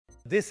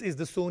This is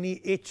the Sony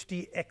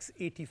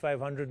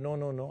HTX8500.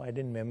 No, I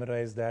didn't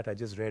memorize that. I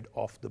just read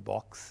off the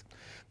box.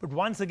 But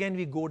once again,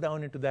 we go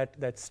down into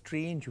that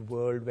strange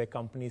world where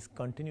companies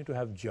continue to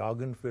have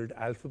jargon-filled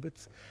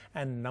alphabets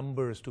and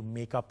numbers to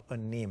make up a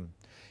name.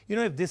 You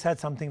know, if this had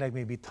something like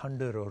maybe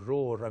Thunder or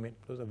Roar, I mean,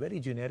 those are very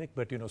generic,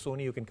 but you know,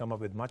 Sony, you can come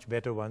up with much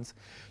better ones.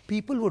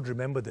 People would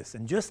remember this.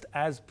 And just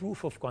as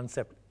proof of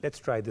concept, let's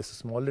try this, a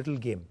small little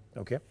game,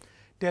 okay?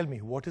 Tell me,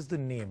 what is the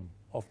name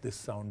of this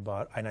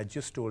soundbar? And I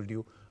just told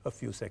you a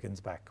few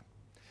seconds back.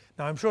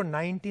 Now, I'm sure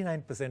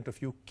 99%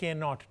 of you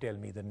cannot tell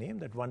me the name.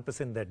 That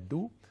 1% that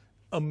do,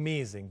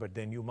 amazing, but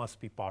then you must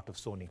be part of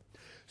Sony.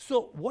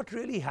 So what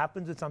really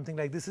happens with something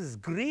like this is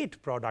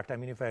great product. I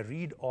mean, if I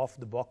read off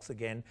the box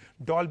again,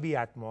 Dolby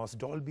Atmos,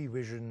 Dolby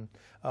Vision,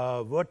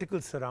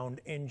 vertical surround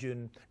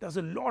engine, does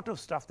a lot of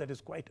stuff that is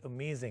quite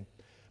amazing.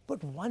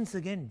 But once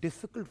again,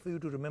 difficult for you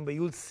to remember.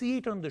 You'll see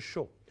it on the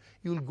show.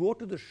 You'll go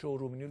to the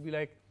showroom and you'll be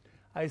like,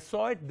 I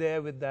saw it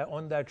there with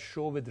on that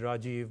show with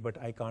Rajiv,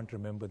 but I can't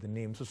remember the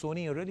name. So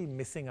Sony, you're really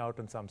missing out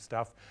on some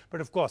stuff.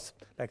 But of course,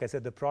 like I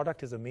said, the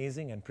product is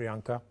amazing and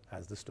Priyanka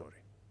has the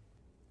story.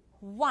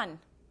 1,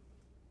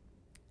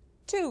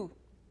 2,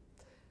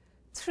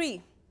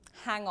 3.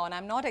 Hang on,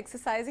 I'm not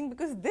exercising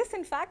because this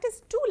in fact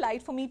is too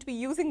light for me to be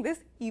using this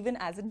even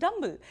as a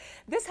dumbbell.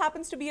 This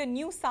happens to be a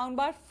new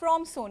soundbar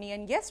from Sony,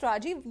 and yes,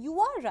 Rajiv, you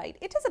are right.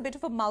 It is a bit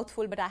of a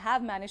mouthful, but I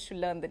have managed to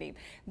learn the name.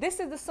 This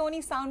is the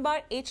Sony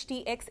Soundbar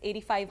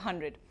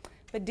HTX8500.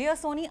 But dear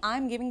Sony,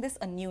 I'm giving this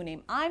a new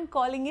name. I'm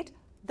calling it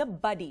the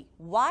Buddy.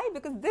 Why?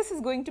 Because this is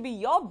going to be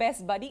your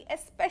best buddy,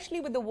 especially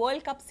with the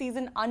World Cup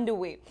season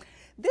underway.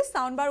 This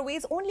soundbar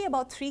weighs only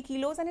about 3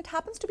 kilos and it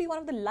happens to be one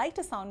of the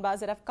lighter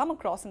soundbars that I've come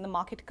across in the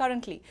market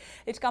currently.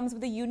 It comes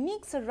with a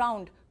unique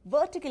surround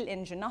vertical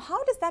engine. Now,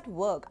 how does that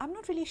work? I'm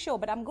not really sure,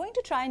 but I'm going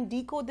to try and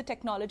decode the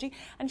technology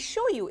and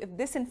show you if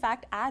this in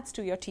fact adds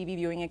to your TV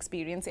viewing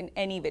experience in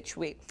any which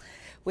way.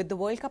 With the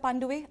World Cup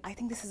underway, I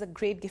think this is a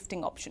great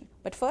gifting option.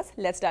 But first,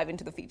 let's dive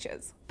into the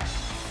features.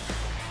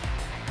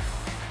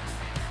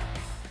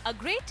 A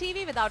great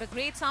TV without a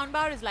great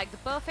soundbar is like the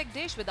perfect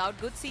dish without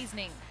good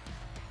seasoning.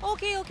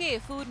 Okay,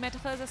 food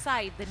metaphors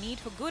aside, the need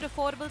for good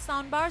affordable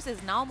soundbars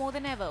is now more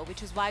than ever,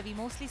 which is why we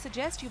mostly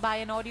suggest you buy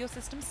an audio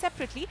system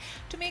separately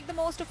to make the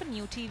most of a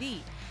new TV.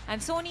 And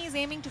Sony is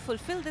aiming to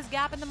fulfill this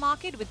gap in the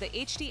market with the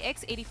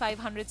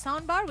HTX8500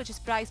 soundbar, which is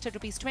priced at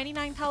Rs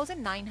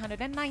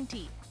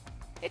 29,990.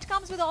 It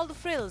comes with all the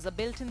frills, a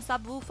built-in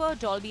subwoofer,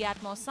 Dolby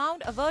Atmos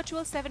sound, a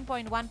virtual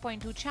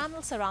 7.1.2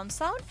 channel surround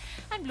sound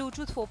and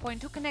Bluetooth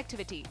 4.2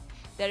 connectivity.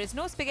 There is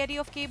no spaghetti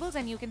of cables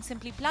and you can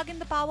simply plug in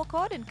the power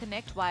cord and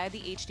connect via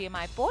the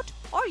HDMI port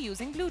or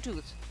using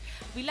Bluetooth.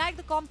 We like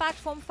the compact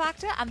form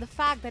factor and the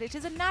fact that it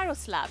is a narrow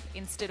slab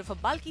instead of a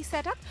bulky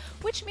setup,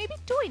 which may be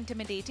too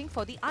intimidating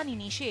for the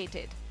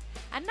uninitiated.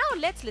 And now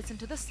let's listen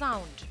to the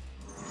sound.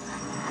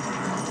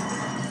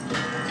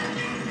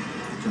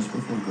 Just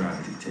before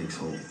gravity takes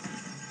hold,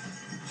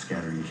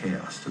 scattering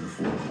chaos to the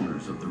four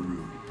corners of the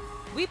room.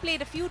 We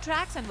played a few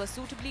tracks and were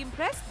suitably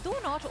impressed, though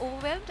not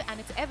overwhelmed, and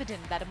it's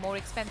evident that a more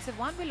expensive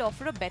one will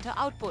offer a better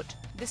output.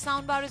 This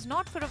soundbar is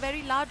not for a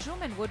very large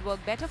room and would work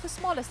better for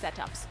smaller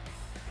setups.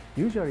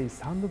 Usually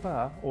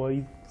soundbar or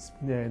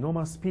the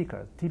normal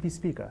speaker, TV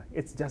speaker,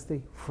 it's just a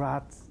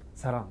flat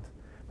surround.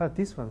 But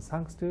this one,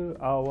 thanks to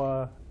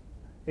our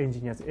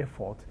engineers'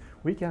 effort,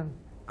 we can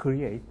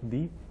create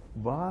the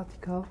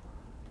vertical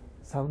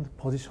sound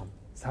position,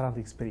 surround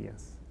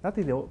experience. That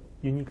is the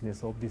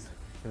uniqueness of this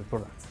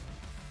product.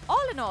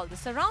 All in all, the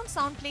surround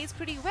sound plays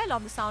pretty well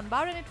on the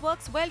soundbar and it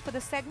works well for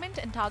the segment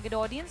and target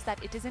audience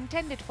that it is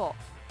intended for.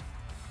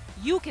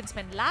 You can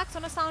spend lakhs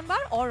on a soundbar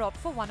or opt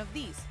for one of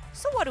these.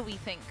 So what do we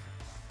think?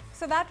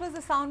 So that was the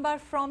soundbar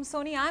from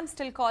Sony. I'm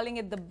still calling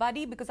it the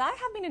Buddy because I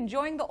have been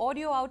enjoying the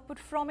audio output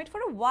from it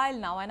for a while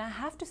now, and I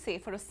have to say,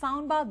 for a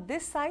soundbar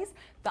this size,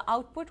 the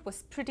output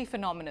was pretty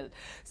phenomenal.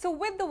 So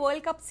with the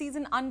World Cup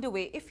season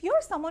underway, if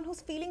you're someone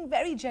who's feeling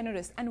very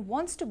generous and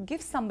wants to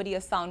give somebody a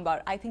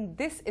soundbar, I think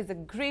this is a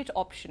great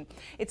option.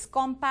 It's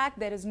compact,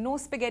 there is no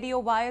spaghetti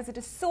or wires, it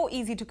is so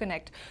easy to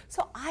connect.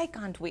 So I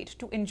can't wait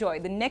to enjoy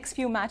the next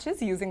few matches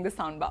using the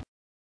soundbar.